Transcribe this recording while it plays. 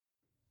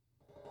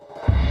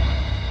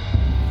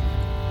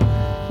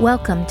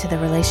Welcome to the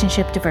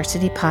Relationship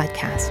Diversity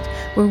Podcast,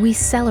 where we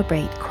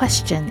celebrate,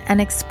 question,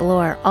 and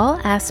explore all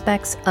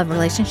aspects of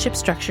relationship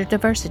structure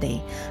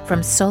diversity,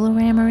 from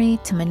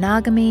soloamory to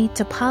monogamy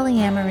to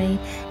polyamory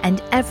and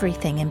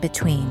everything in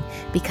between,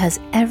 because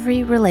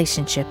every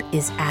relationship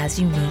is as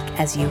unique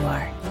as you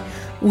are.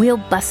 We'll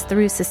bust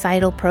through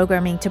societal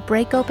programming to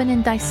break open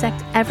and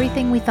dissect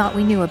everything we thought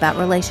we knew about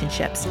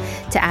relationships,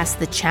 to ask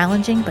the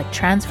challenging but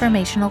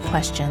transformational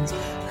questions: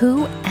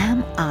 who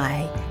am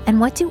I, and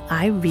what do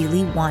I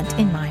really want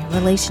in my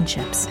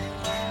relationships?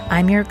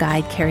 I'm your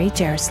guide, Carrie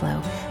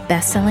Jaroslaw,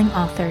 best-selling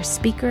author,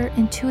 speaker,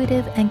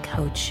 intuitive, and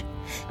coach.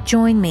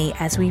 Join me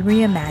as we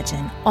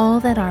reimagine all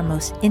that our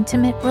most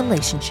intimate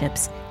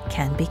relationships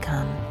can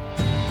become.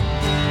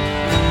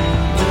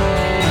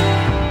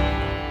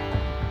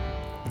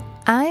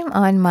 I'm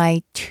on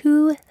my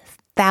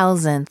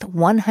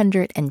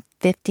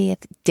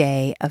 2,150th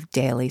day of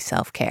daily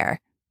self-care.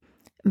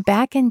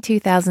 Back in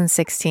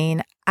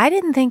 2016, I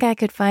didn't think I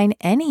could find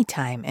any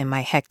time in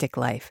my hectic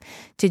life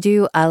to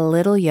do a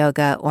little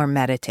yoga or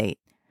meditate.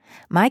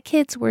 My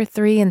kids were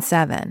 3 and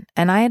 7,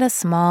 and I had a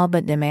small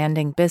but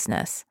demanding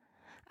business.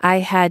 I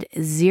had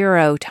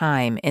zero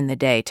time in the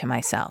day to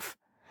myself.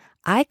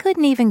 I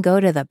couldn't even go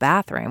to the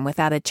bathroom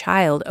without a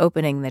child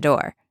opening the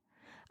door.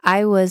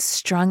 I was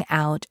strung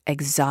out,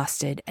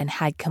 exhausted, and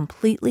had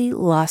completely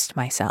lost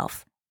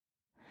myself.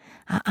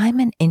 I'm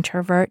an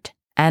introvert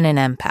and an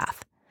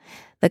empath.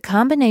 The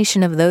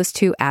combination of those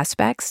two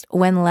aspects,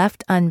 when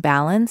left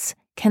unbalanced,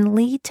 can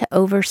lead to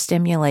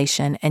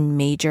overstimulation and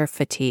major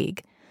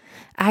fatigue.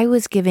 I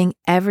was giving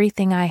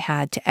everything I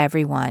had to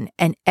everyone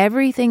and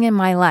everything in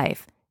my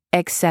life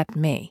except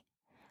me.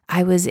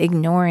 I was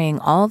ignoring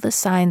all the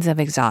signs of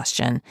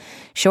exhaustion: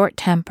 short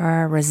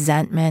temper,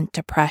 resentment,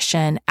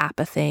 depression,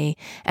 apathy,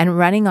 and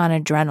running on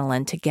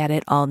adrenaline to get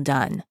it all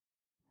done.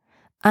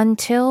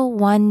 Until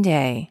one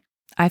day,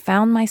 I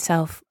found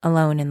myself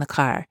alone in the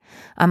car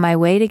on my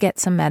way to get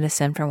some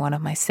medicine for one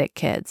of my sick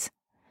kids.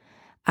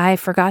 I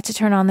forgot to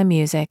turn on the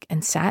music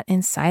and sat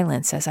in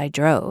silence as I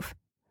drove.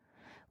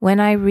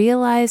 When I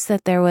realized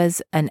that there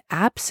was an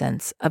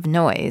absence of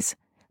noise,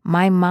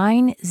 my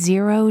mind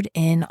zeroed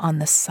in on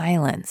the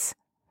silence,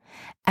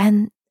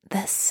 and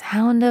the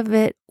sound of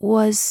it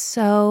was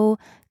so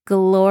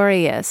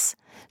glorious,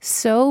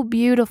 so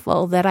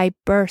beautiful that I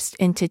burst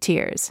into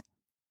tears.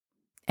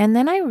 And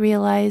then I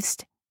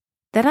realized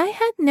that I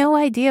had no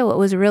idea what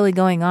was really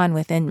going on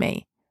within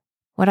me,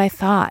 what I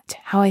thought,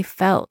 how I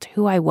felt,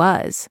 who I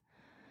was.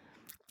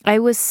 I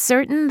was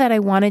certain that I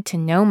wanted to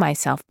know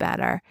myself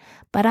better,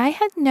 but I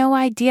had no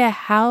idea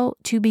how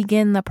to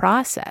begin the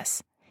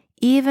process,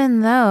 even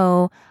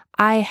though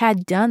I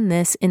had done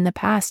this in the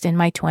past in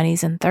my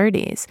 20s and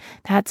 30s.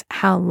 That's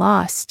how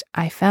lost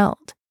I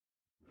felt.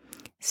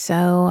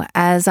 So,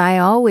 as I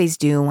always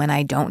do when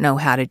I don't know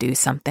how to do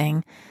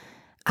something,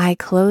 I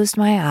closed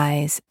my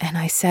eyes and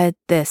I said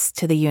this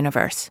to the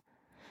universe: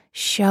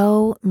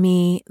 show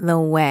me the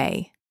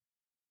way.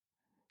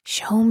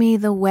 Show me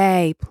the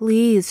way.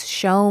 Please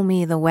show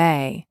me the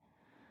way.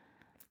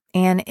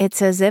 And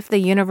it's as if the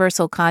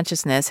universal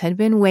consciousness had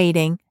been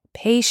waiting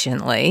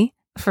patiently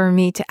for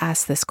me to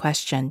ask this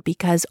question,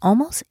 because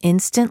almost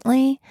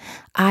instantly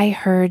I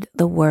heard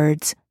the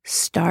words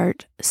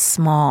 "start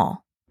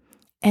small."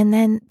 And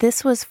then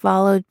this was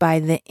followed by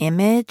the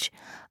image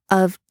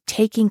of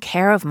taking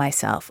care of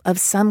myself, of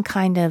some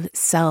kind of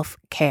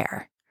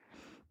self-care.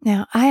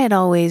 Now, I had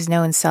always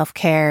known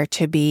self-care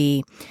to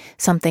be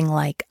something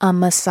like a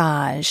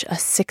massage, a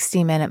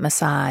 60-minute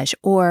massage,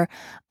 or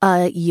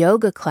a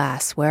yoga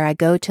class where I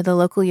go to the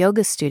local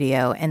yoga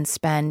studio and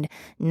spend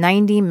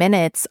 90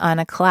 minutes on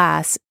a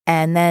class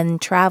and then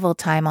travel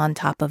time on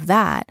top of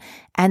that.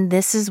 And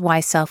this is why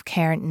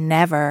self-care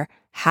never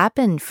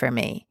happened for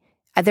me.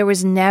 There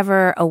was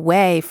never a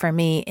way for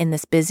me in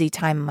this busy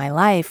time of my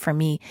life for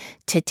me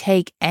to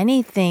take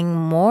anything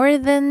more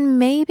than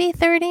maybe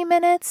 30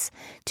 minutes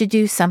to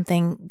do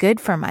something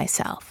good for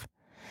myself.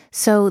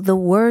 So the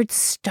word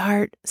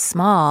 "start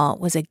small"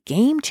 was a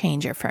game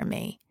changer for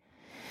me.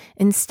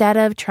 Instead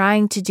of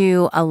trying to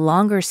do a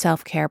longer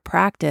self-care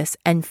practice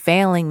and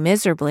failing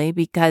miserably,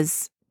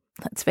 because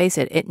let's face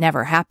it, it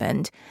never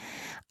happened,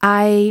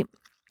 I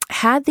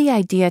had the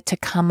idea to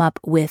come up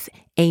with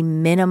a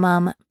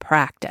minimum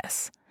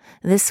practice.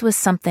 This was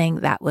something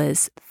that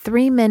was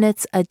 3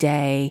 minutes a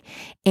day,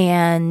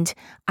 and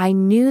I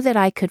knew that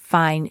I could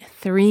find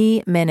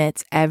 3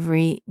 minutes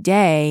every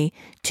day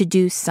to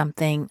do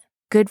something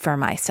good for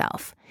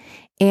myself.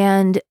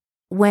 And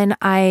when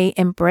I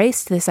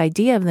embraced this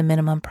idea of the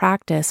minimum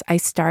practice, I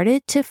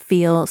started to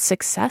feel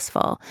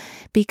successful,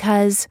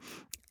 because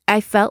I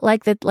felt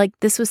like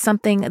this was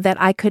something that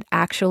I could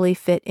actually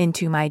fit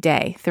into my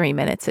day, 3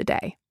 minutes a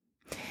day.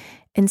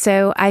 And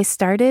so I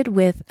started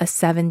with a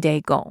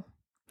 7-day goal.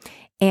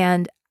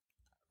 And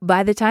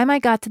by the time I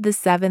got to the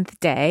 7th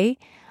day,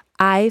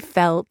 I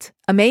felt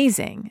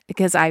amazing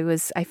because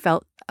I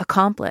felt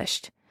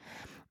accomplished.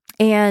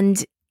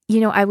 And,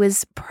 I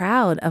was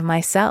proud of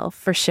myself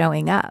for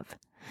showing up.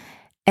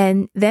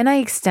 And then I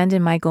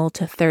extended my goal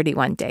to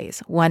 31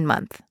 days, 1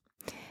 month.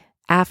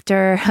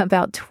 After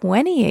about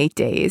 28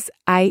 days,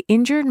 I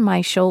injured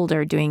my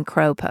shoulder doing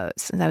crow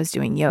pose as I was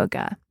doing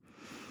yoga.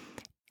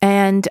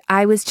 And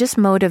I was just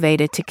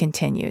motivated to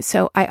continue.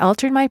 So I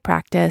altered my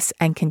practice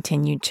and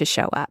continued to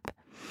show up.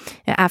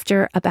 And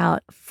after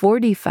about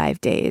 45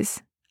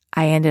 days,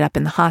 I ended up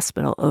in the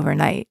hospital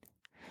overnight.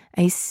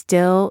 I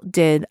still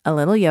did a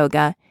little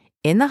yoga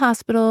in the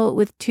hospital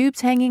with tubes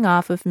hanging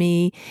off of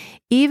me,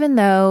 even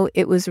though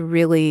it was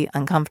really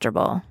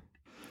uncomfortable.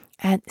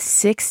 At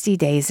 60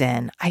 days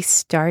in, I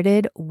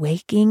started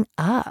waking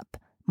up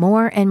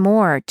more and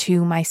more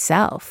to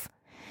myself.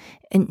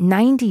 And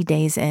 90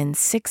 days in,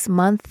 6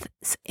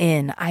 months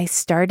in, I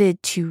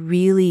started to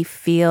really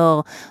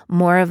feel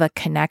more of a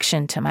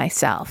connection to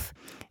myself.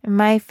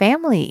 My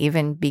family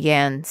even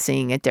began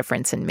seeing a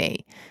difference in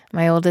me.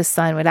 My oldest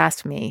son would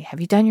ask me, "Have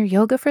you done your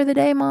yoga for the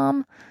day,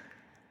 Mom?"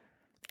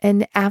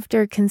 And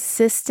after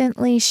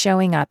consistently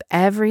showing up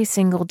every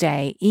single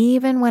day,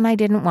 even when I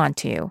didn't want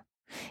to,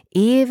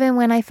 even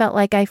when I felt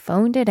like I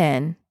phoned it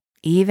in,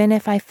 even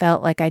if I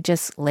felt like I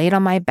just laid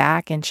on my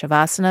back in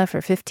Shavasana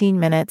for 15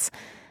 minutes,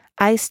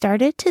 I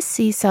started to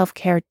see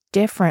self-care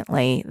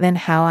differently than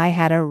how I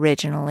had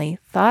originally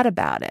thought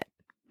about it.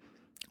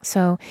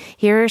 So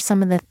here are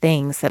some of the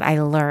things that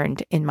I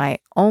learned in my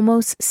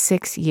almost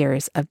 6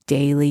 years of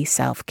daily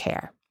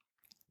self-care.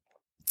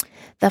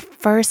 The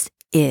first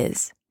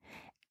is,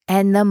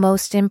 and the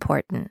most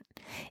important,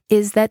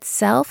 is that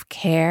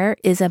self-care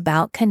is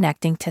about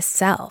connecting to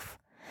self.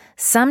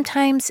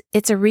 Sometimes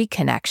it's a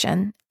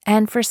reconnection,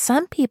 and for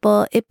some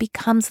people, it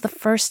becomes the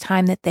first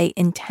time that they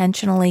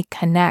intentionally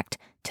connect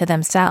to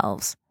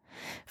themselves.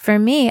 For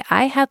me,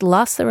 I had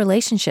lost the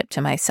relationship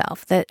to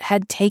myself that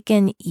had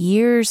taken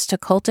years to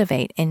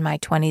cultivate in my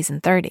 20s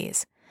and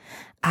 30s.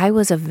 I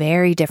was a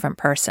very different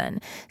person,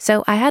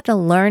 so I had to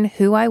learn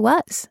who I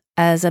was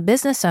as a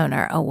business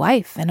owner, a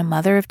wife, and a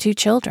mother of 2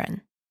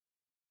 children.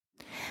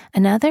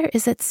 Another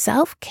is that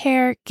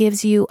self-care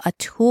gives you a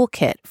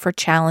toolkit for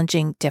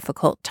challenging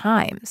difficult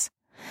times.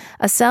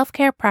 A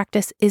self-care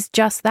practice is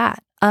just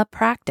that, a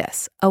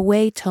practice, a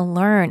way to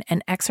learn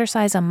and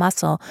exercise a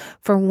muscle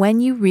for when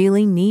you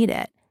really need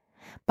it.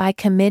 By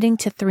committing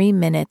to 3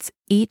 minutes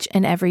each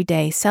and every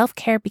day,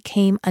 self-care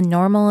became a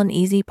normal and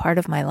easy part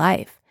of my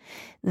life.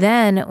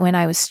 Then, when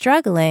I was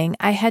struggling,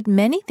 I had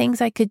many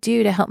things I could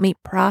do to help me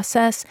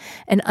process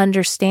and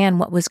understand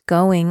what was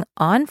going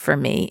on for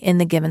me in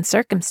the given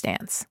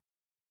circumstance.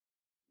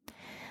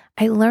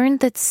 I learned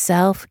that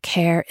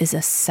self-care is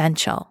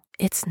essential.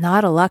 It's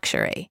not a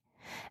luxury.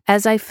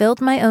 As I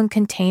filled my own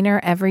container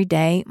every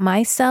day,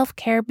 my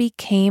self-care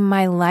became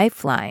my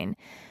lifeline.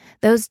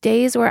 Those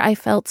days where I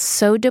felt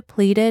so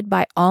depleted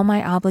by all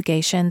my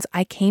obligations,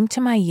 I came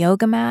to my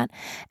yoga mat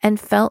and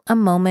felt a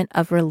moment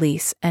of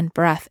release and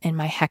breath in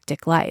my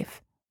hectic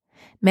life.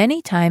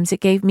 Many times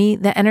it gave me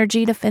the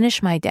energy to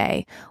finish my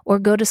day or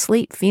go to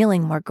sleep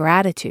feeling more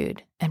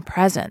gratitude and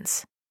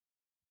presence.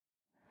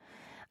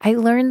 I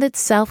learned that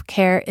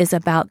self-care is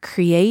about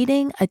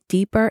creating a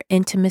deeper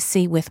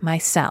intimacy with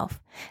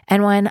myself.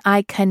 And when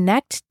I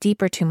connect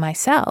deeper to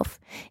myself,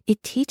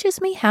 it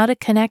teaches me how to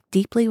connect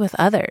deeply with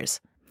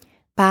others.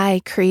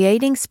 By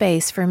creating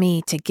space for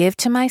me to give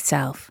to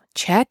myself,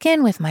 check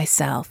in with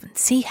myself, and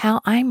see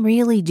how I'm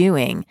really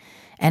doing,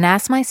 and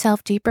ask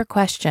myself deeper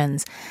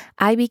questions,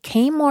 I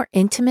became more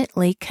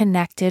intimately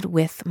connected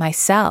with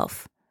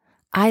myself.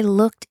 I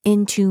looked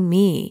into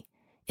me.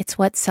 It's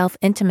what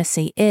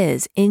self-intimacy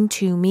is.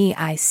 Into me,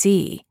 I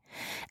see.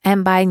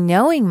 And by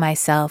knowing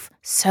myself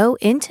so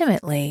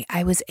intimately,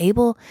 I was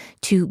able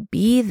to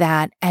be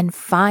that and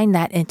find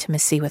that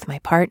intimacy with my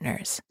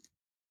partners.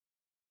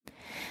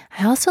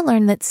 I also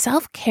learned that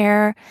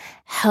self-care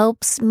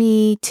helps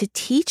me to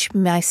teach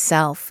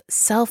myself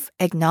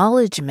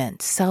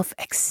self-acknowledgement,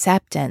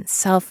 self-acceptance,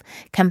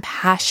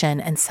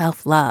 self-compassion, and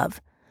self-love.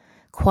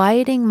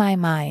 Quieting my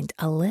mind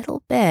a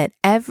little bit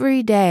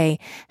every day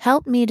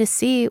helped me to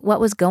see what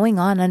was going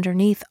on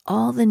underneath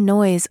all the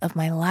noise of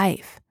my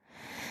life.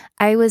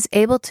 I was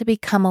able to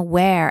become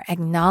aware,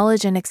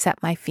 acknowledge and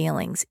accept my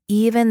feelings,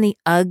 even the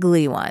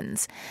ugly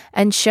ones,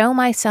 and show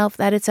myself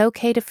that it's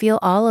okay to feel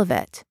all of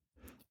it.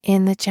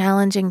 In the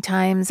challenging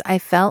times, I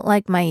felt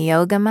like my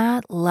yoga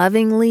mat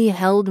lovingly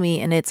held me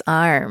in its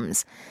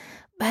arms.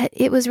 But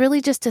it was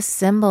really just a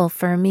symbol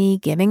for me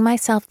giving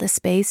myself the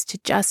space to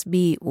just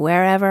be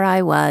wherever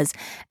I was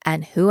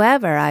and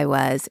whoever I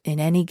was in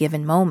any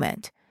given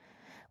moment.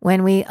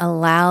 When we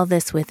allow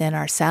this within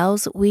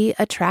ourselves, we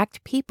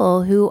attract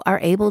people who are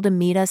able to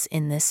meet us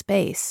in this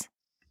space.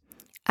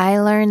 I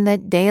learned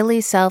that daily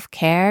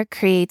self-care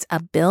creates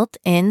a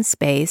built-in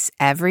space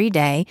every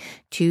day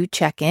to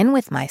check in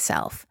with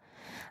myself.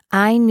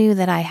 I knew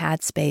that I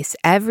had space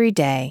every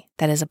day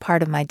that is a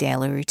part of my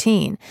daily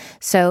routine.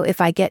 So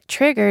if I get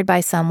triggered by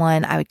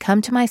someone, I would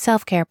come to my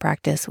self-care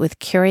practice with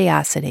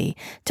curiosity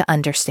to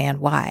understand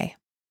why.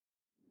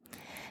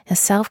 And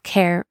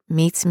self-care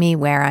meets me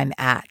where I'm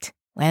at.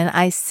 When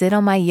I sit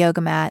on my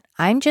yoga mat,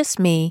 I'm just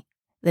me,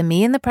 the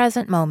me in the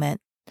present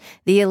moment,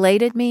 the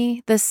elated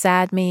me, the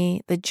sad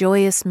me, the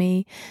joyous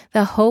me,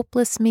 the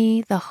hopeless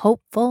me, the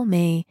hopeful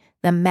me,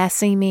 the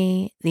messy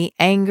me, the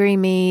angry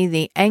me,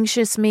 the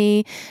anxious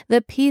me,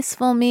 the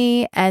peaceful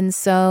me, and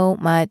so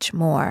much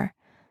more.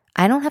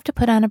 I don't have to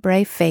put on a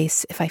brave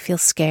face if I feel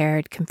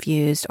scared,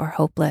 confused, or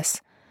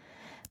hopeless.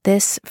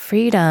 This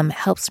freedom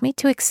helps me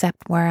to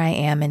accept where I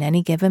am in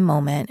any given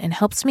moment and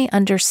helps me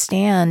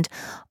understand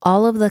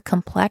all of the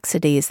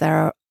complexities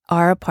that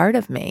are a part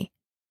of me.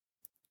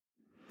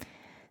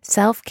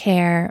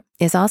 Self-care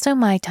is also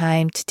my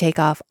time to take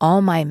off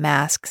all my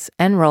masks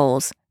and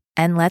roles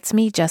and lets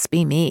me just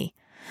be me,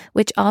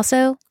 which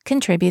also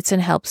contributes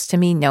and helps to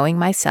me knowing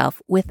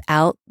myself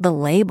without the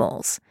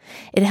labels.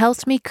 It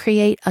helps me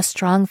create a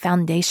strong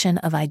foundation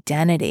of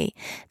identity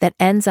that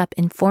ends up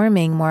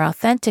informing more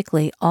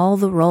authentically all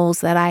the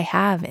roles that I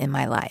have in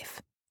my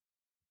life.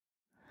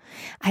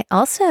 I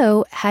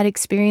also had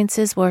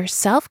experiences where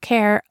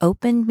self-care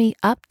opened me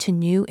up to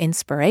new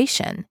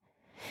inspiration.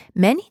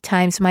 Many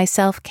times my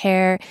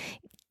self-care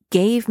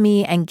gave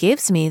me and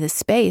gives me the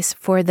space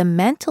for the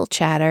mental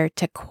chatter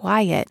to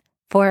quiet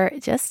for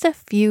just a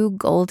few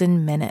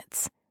golden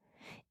minutes.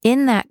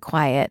 In that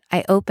quiet,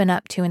 I open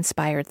up to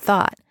inspired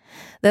thought,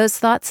 those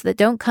thoughts that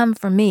don't come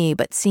from me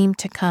but seem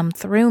to come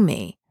through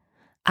me.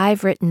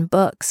 I've written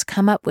books,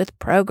 come up with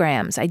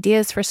programs,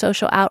 ideas for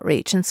social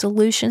outreach, and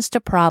solutions to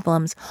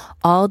problems,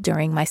 all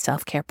during my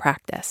self-care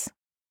practice.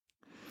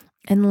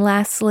 And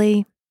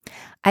lastly,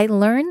 I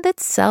learned that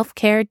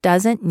self-care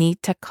doesn't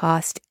need to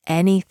cost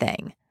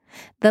anything.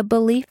 The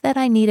belief that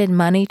I needed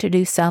money to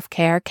do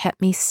self-care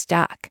kept me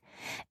stuck.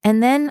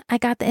 And then I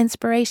got the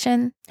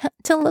inspiration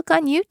to look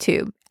on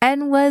YouTube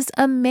and was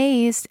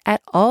amazed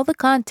at all the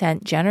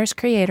content generous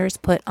creators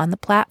put on the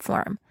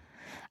platform.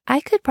 I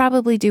could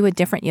probably do a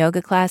different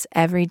yoga class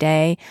every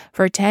day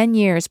for 10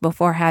 years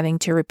before having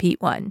to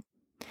repeat one.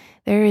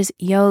 There is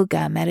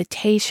yoga,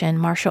 meditation,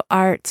 martial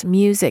arts,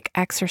 music,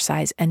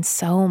 exercise, and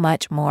so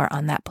much more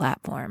on that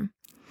platform.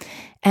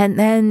 And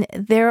then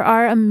there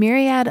are a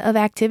myriad of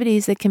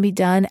activities that can be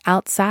done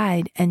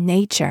outside in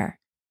nature.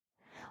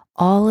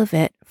 All of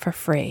it for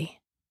free.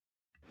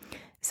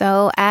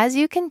 So as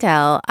you can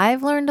tell,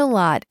 I've learned a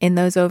lot in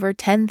those over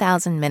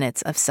 10,000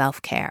 minutes of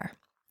self-care.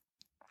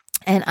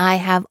 And I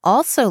have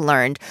also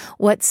learned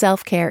what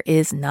self-care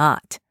is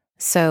not.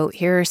 So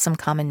here are some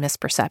common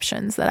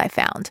misperceptions that I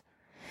found.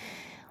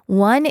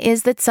 One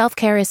is that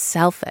self-care is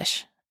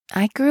selfish.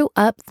 I grew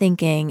up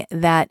thinking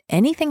that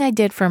anything I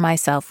did for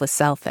myself was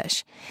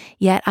selfish.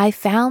 Yet I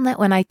found that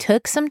when I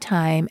took some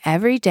time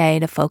every day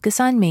to focus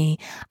on me,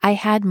 I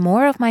had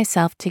more of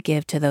myself to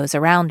give to those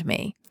around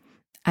me.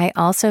 I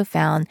also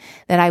found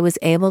that I was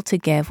able to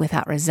give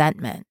without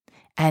resentment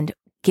and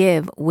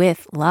give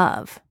with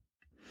love.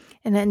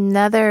 And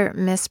another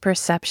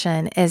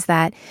misperception is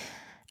that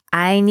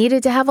I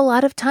needed to have a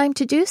lot of time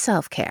to do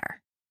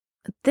self-care.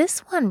 This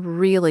one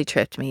really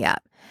tripped me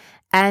up.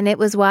 And it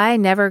was why I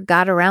never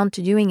got around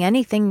to doing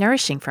anything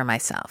nourishing for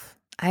myself.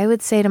 I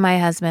would say to my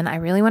husband, I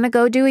really want to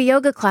go do a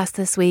yoga class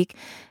this week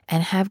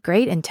and have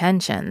great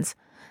intentions.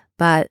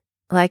 But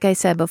like I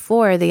said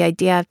before, the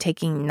idea of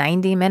taking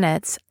 90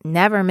 minutes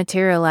never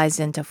materialized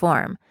into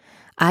form.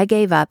 I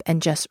gave up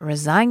and just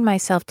resigned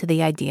myself to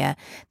the idea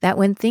that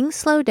when things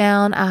slow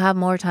down, I'll have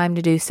more time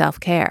to do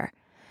self-care.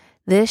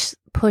 This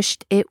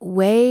pushed it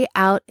way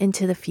out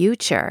into the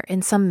future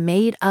in some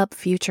made-up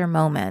future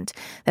moment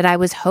that I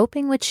was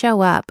hoping would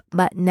show up,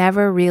 but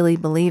never really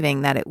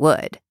believing that it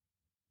would.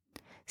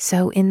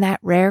 So in that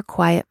rare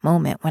quiet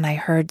moment when I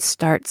heard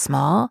start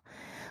small,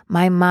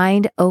 my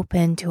mind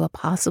opened to a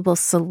possible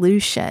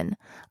solution,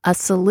 a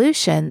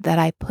solution that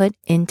I put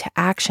into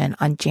action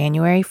on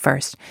January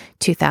 1st,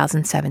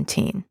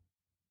 2017.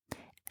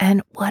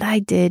 And what I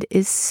did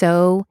is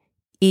so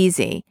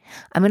easy.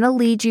 I'm going to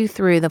lead you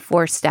through the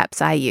 4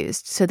 steps I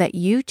used so that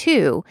you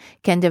too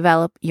can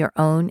develop your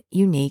own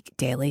unique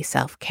daily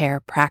self-care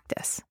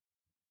practice.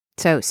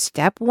 So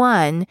step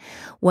 1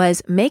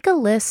 was make a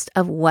list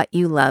of what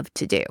you love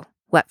to do,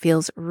 what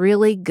feels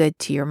really good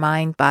to your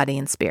mind, body,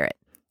 and spirit.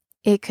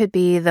 It could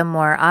be the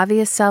more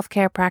obvious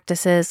self-care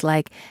practices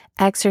like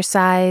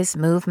exercise,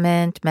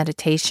 movement,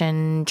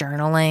 meditation,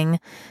 journaling.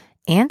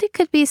 And it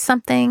could be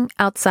something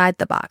outside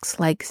the box,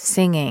 like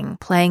singing,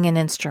 playing an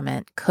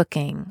instrument,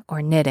 cooking,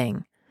 or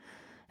knitting.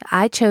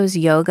 I chose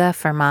yoga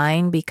for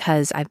mine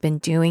because I've been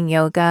doing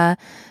yoga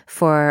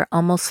for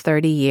almost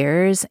 30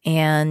 years,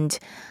 and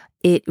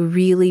it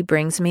really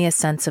brings me a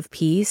sense of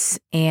peace.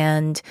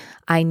 And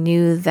I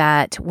knew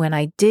that when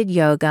I did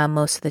yoga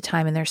most of the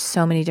time, and there's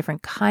so many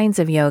different kinds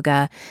of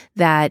yoga,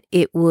 that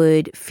it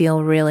would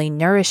feel really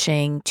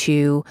nourishing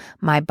to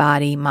my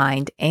body,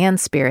 mind, and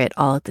spirit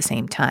all at the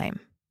same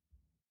time.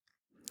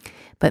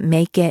 But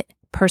make it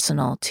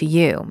personal to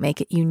you.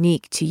 Make it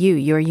unique to you.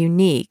 You're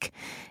unique.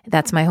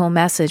 That's my whole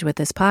message with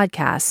this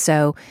podcast.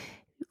 So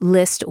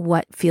list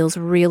what feels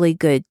really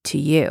good to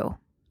you.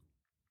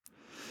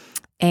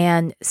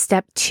 And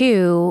step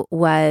 2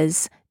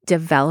 was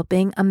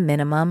developing a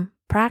minimum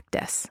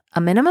practice. A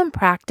minimum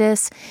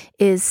practice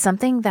is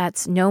something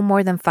that's no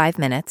more than 5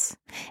 minutes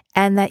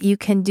and that you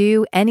can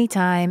do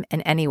anytime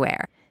and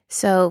anywhere.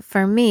 So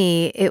for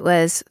me, it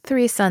was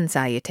 3 sun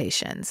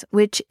salutations,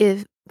 which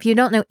if you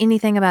don't know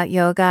anything about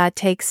yoga,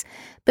 takes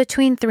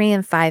between 3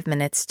 and 5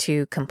 minutes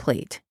to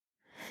complete.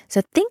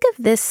 So think of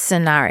this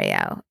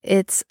scenario.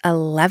 It's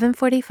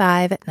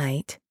 11:45 at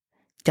night,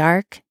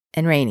 dark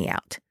and rainy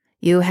out.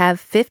 You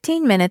have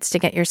 15 minutes to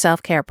get your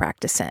self-care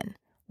practice in.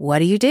 What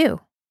do you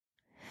do?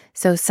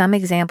 So some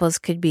examples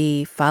could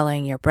be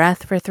following your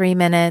breath for 3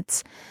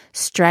 minutes,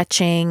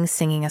 stretching,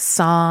 singing a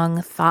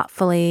song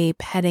thoughtfully,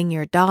 petting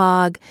your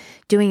dog,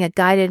 doing a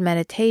guided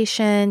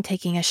meditation,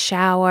 taking a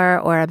shower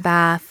or a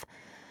bath.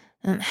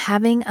 And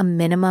having a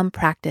minimum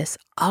practice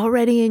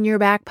already in your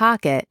back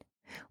pocket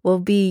will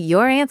be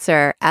your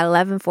answer at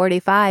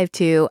 11:45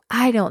 to,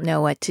 I don't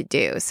know what to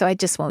do, so I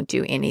just won't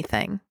do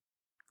anything.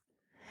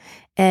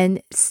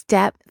 And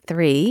step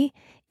 3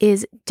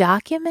 is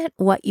document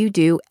what you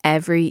do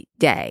every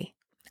day.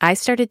 I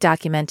started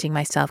documenting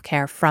my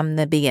self-care from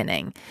the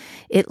beginning.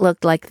 It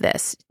looked like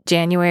this: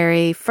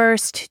 January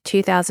 1st,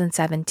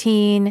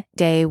 2017,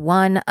 day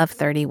 1 of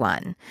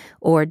 31,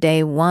 or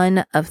day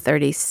 1 of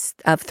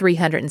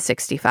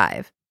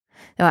 365.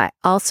 Now, I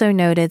also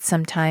noted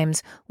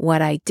sometimes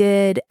what I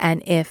did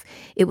and if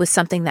it was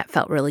something that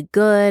felt really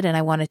good and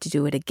I wanted to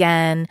do it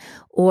again,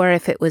 or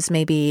if it was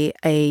maybe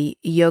a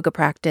yoga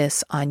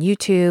practice on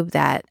YouTube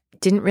that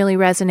didn't really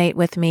resonate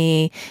with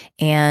me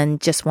and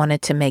just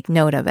wanted to make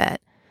note of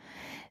it.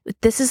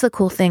 This is the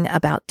cool thing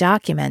about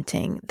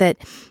documenting, that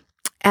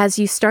as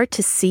you start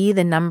to see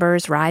the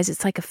numbers rise,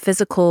 it's like a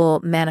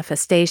physical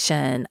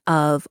manifestation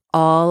of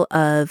all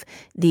of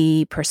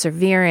the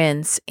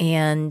perseverance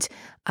and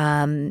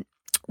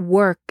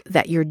work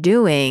that you're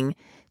doing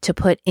to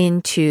put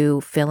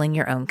into filling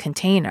your own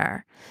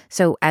container.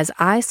 So as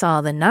I saw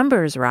the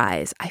numbers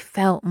rise, I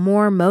felt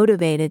more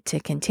motivated to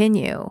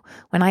continue.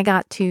 When I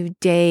got to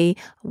day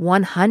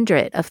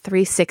 100 of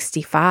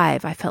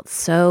 365, I felt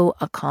so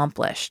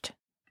accomplished.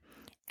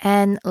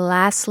 And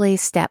lastly,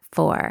 step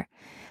 4,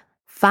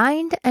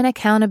 find an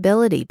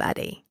accountability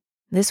buddy.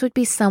 This would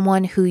be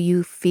someone who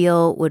you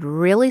feel would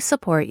really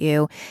support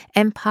you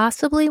and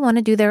possibly want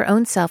to do their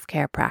own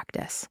self-care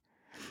practice.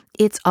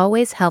 It's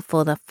always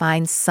helpful to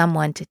find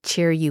someone to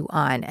cheer you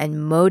on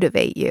and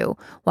motivate you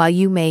while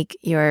you make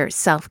your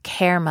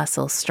self-care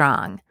muscles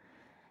strong.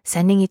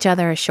 Sending each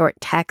other a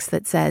short text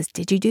that says,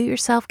 "Did you do your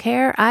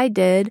self-care? I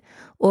did,"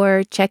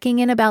 or checking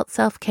in about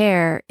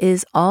self-care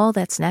is all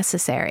that's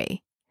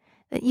necessary.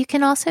 You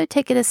can also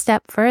take it a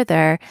step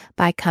further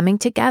by coming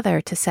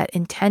together to set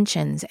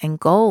intentions and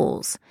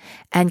goals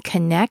and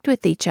connect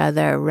with each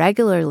other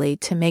regularly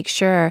to make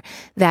sure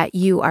that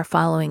you are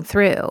following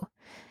through.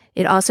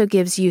 It also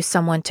gives you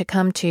someone to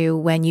come to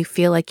when you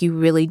feel like you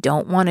really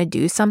don't want to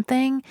do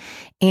something,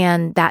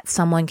 and that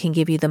someone can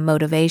give you the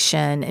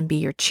motivation and be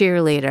your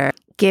cheerleader,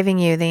 giving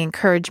you the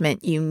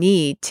encouragement you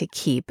need to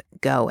keep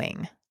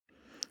going.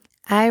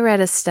 I read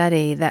a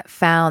study that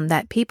found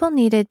that people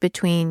needed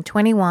between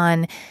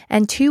 21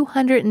 and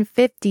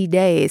 250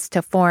 days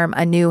to form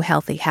a new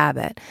healthy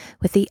habit,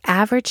 with the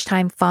average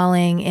time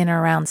falling in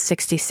around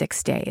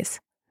 66 days.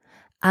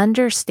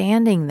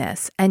 Understanding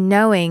this and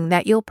knowing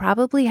that you'll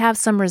probably have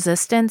some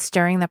resistance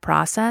during the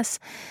process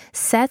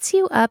sets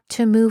you up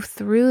to move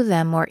through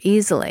them more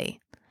easily.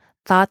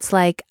 Thoughts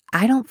like,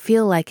 "I don't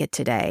feel like it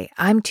today,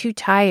 I'm too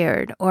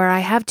tired, or I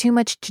have too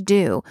much to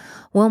do,"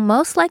 will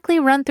most likely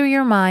run through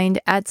your mind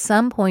at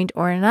some point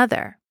or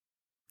another.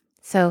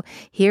 So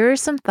here are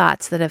some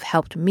thoughts that have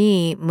helped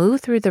me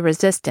move through the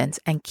resistance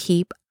and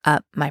keep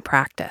up my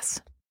practice.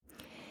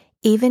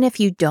 Even if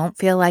you don't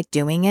feel like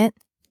doing it,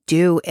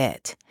 do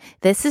it.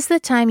 This is the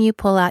time you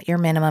pull out your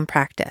minimum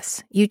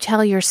practice. You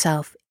tell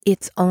yourself,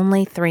 it's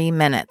only 3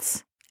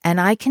 minutes,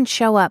 and I can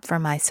show up for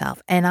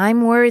myself, and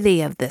I'm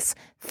worthy of this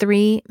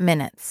 3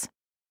 minutes.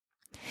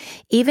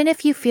 Even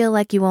if you feel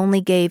like you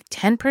only gave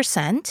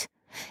 10%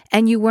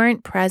 and you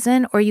weren't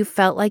present, or you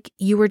felt like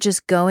you were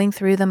just going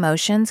through the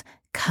motions,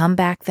 come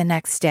back the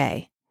next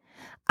day.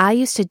 I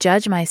used to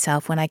judge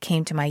myself when I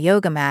came to my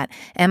yoga mat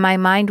and my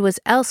mind was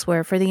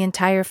elsewhere for the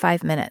entire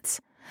 5 minutes.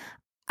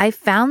 I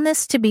found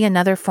this to be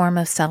another form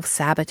of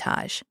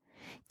self-sabotage,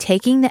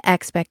 taking the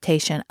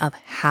expectation of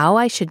how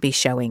I should be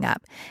showing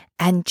up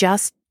and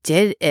just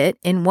did it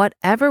in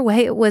whatever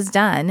way it was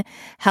done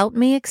helped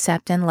me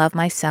accept and love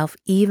myself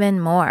even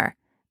more.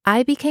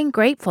 I became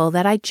grateful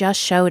that I just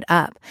showed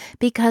up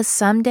because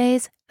some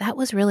days that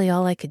was really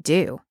all I could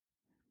do.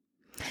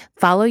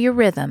 Follow your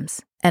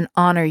rhythms and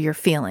honor your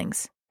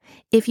feelings.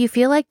 If you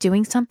feel like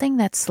doing something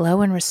that's slow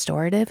and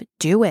restorative,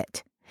 do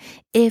it.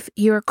 If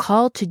you're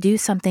called to do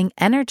something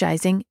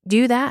energizing,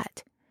 do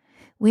that.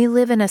 We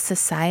live in a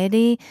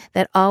society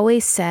that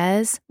always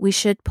says we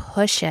should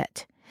push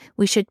it.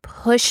 We should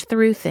push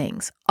through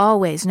things,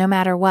 always, no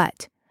matter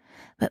what.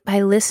 But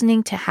by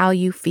listening to how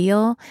you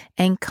feel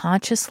and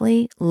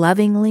consciously,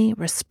 lovingly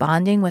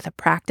responding with a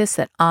practice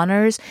that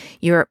honors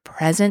your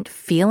present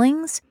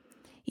feelings,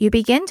 you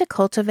begin to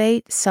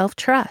cultivate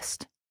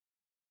self-trust.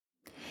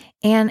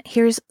 And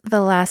here's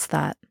the last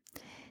thought.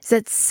 Is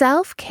that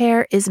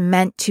self-care is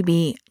meant to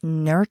be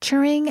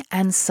nurturing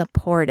and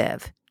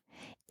supportive.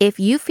 If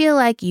you feel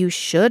like you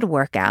should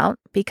work out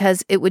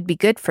because it would be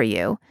good for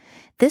you,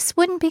 this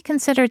wouldn't be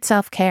considered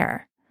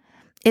self-care.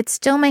 It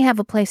still may have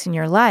a place in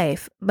your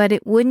life, but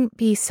it wouldn't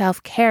be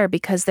self-care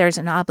because there's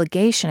an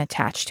obligation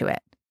attached to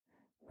it.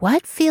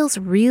 What feels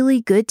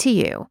really good to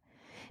you?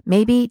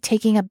 Maybe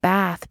taking a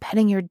bath,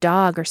 petting your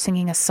dog, or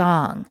singing a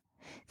song.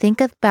 Think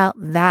about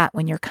that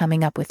when you're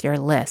coming up with your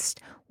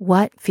list.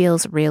 What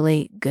feels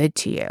really good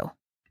to you?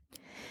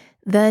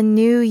 The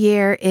new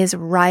year is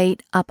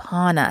right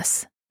upon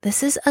us.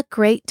 This is a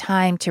great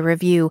time to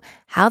review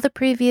how the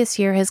previous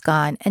year has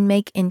gone and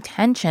make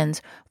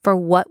intentions for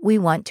what we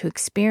want to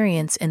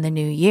experience in the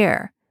new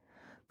year.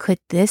 Could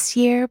this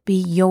year be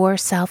your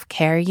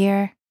self-care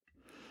year?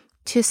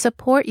 To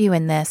support you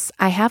in this,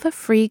 I have a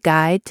free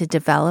guide to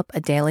develop a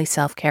daily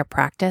self-care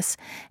practice,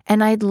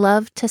 and I'd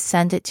love to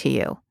send it to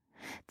you.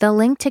 The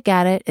link to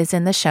get it is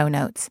in the show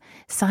notes.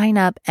 Sign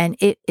up and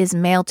it is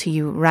mailed to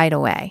you right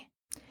away.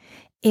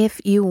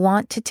 If you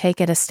want to take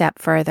it a step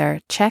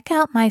further, check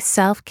out my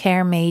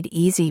Self-Care Made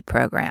Easy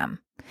program.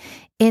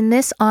 In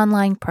this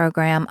online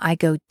program, I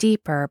go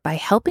deeper by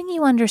helping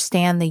you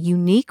understand the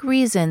unique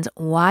reasons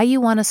why you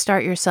want to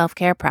start your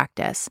self-care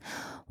practice,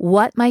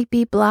 what might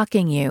be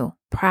blocking you,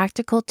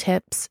 practical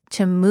tips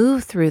to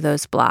move through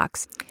those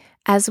blocks,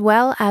 as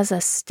well as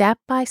a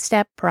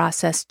step-by-step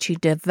process to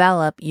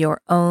develop your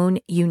own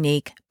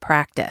unique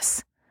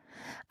practice.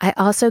 I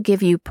also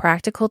give you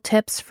practical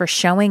tips for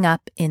showing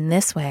up in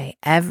this way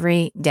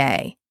every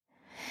day.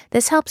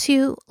 This helps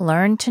you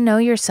learn to know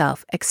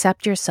yourself,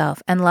 accept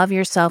yourself, and love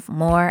yourself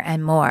more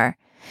and more.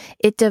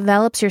 It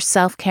develops your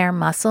self-care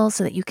muscle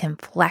so that you can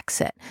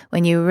flex it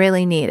when you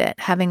really need it,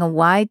 having a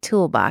wide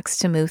toolbox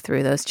to move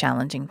through those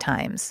challenging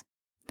times.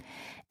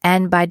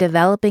 And by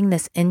developing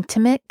this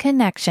intimate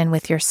connection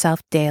with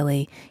yourself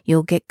daily,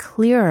 you'll get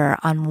clearer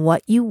on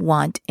what you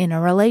want in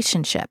a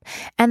relationship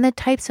and the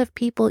types of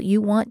people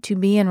you want to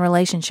be in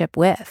relationship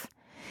with.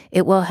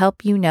 It will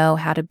help you know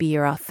how to be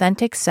your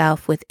authentic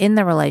self within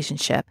the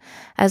relationship,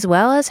 as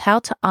well as how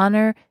to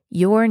honor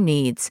your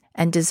needs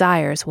and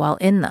desires while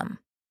in them.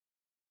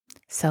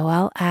 So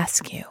I'll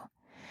ask you,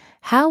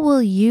 how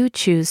will you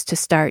choose to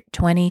start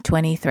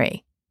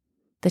 2023?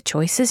 The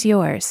choice is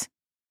yours.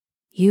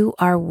 You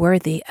are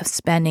worthy of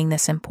spending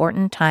this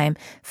important time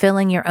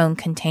filling your own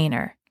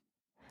container.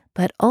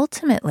 But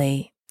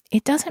ultimately,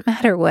 it doesn't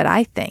matter what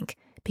I think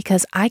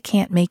because I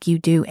can't make you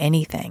do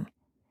anything.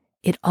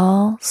 It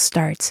all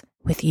starts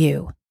with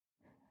you.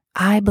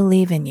 I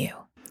believe in you,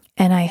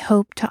 and I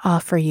hope to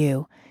offer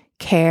you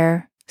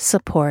care,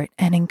 support,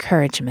 and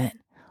encouragement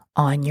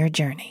on your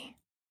journey.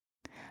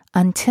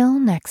 Until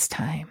next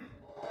time.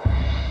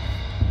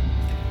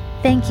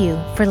 Thank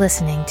you for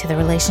listening to the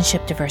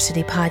Relationship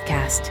Diversity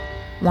Podcast.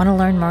 Want to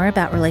learn more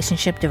about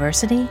relationship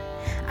diversity?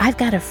 I've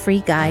got a free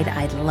guide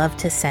I'd love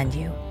to send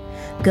you.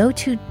 Go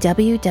to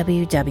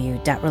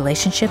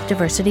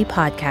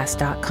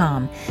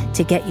www.relationshipdiversitypodcast.com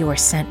to get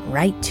yours sent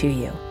right to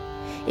you.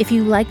 If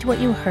you liked what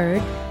you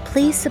heard,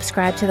 please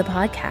subscribe to the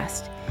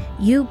podcast.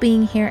 You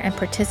being here and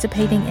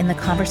participating in the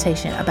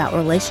conversation about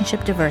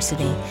relationship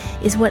diversity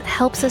is what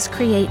helps us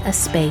create a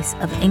space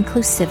of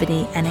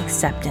inclusivity and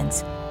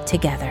acceptance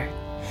together.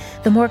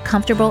 The more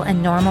comfortable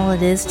and normal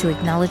it is to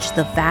acknowledge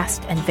the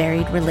vast and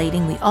varied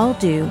relating we all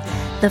do,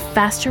 the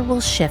faster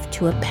we'll shift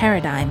to a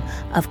paradigm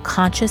of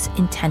conscious,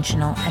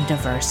 intentional, and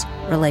diverse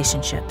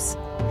relationships.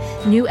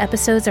 New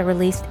episodes are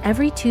released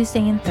every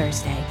Tuesday and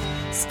Thursday.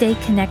 Stay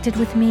connected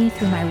with me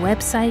through my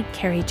website,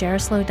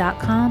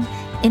 CarrieJerislow.com,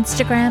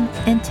 Instagram,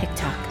 and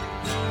TikTok.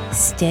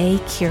 Stay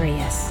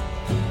curious.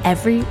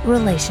 Every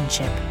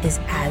relationship is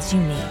as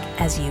unique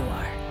as you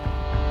are.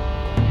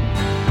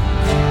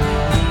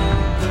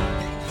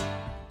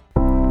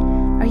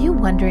 Are you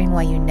wondering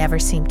why you never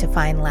seem to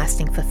find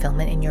lasting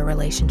fulfillment in your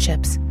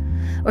relationships?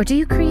 Or do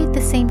you create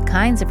the same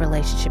kinds of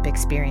relationship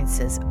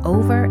experiences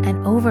over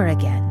and over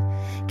again?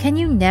 Can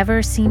you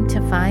never seem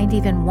to find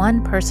even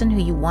one person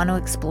who you want to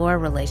explore a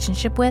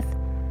relationship with?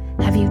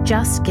 Have you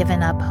just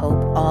given up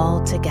hope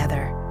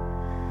altogether?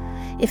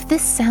 If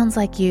this sounds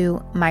like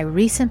you, my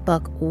recent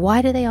book,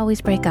 Why Do They Always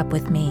Break Up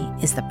With Me,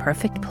 is the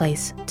perfect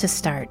place to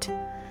start.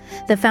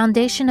 The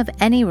foundation of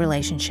any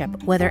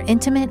relationship, whether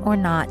intimate or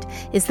not,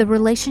 is the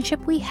relationship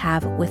we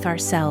have with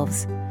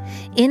ourselves.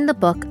 In the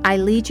book, I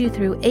lead you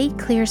through 8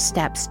 clear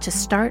steps to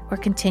start or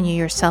continue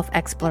your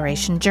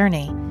self-exploration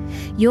journey.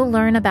 You'll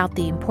learn about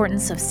the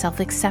importance of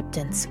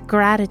self-acceptance,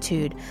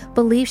 gratitude,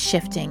 belief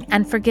shifting,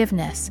 and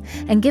forgiveness,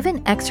 and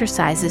given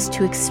exercises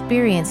to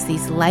experience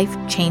these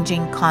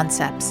life-changing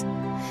concepts.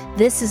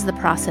 This is the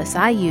process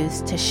I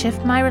use to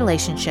shift my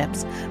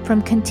relationships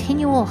from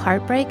continual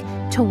heartbreak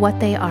to what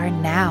they are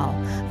now,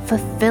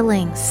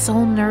 fulfilling,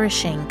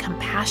 soul-nourishing,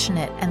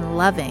 compassionate, and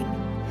loving.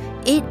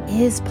 It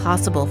is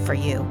possible for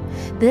you.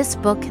 This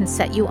book can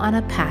set you on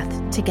a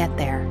path to get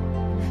there.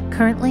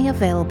 Currently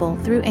available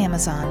through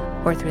Amazon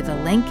or through the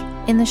link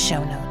in the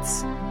show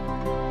notes.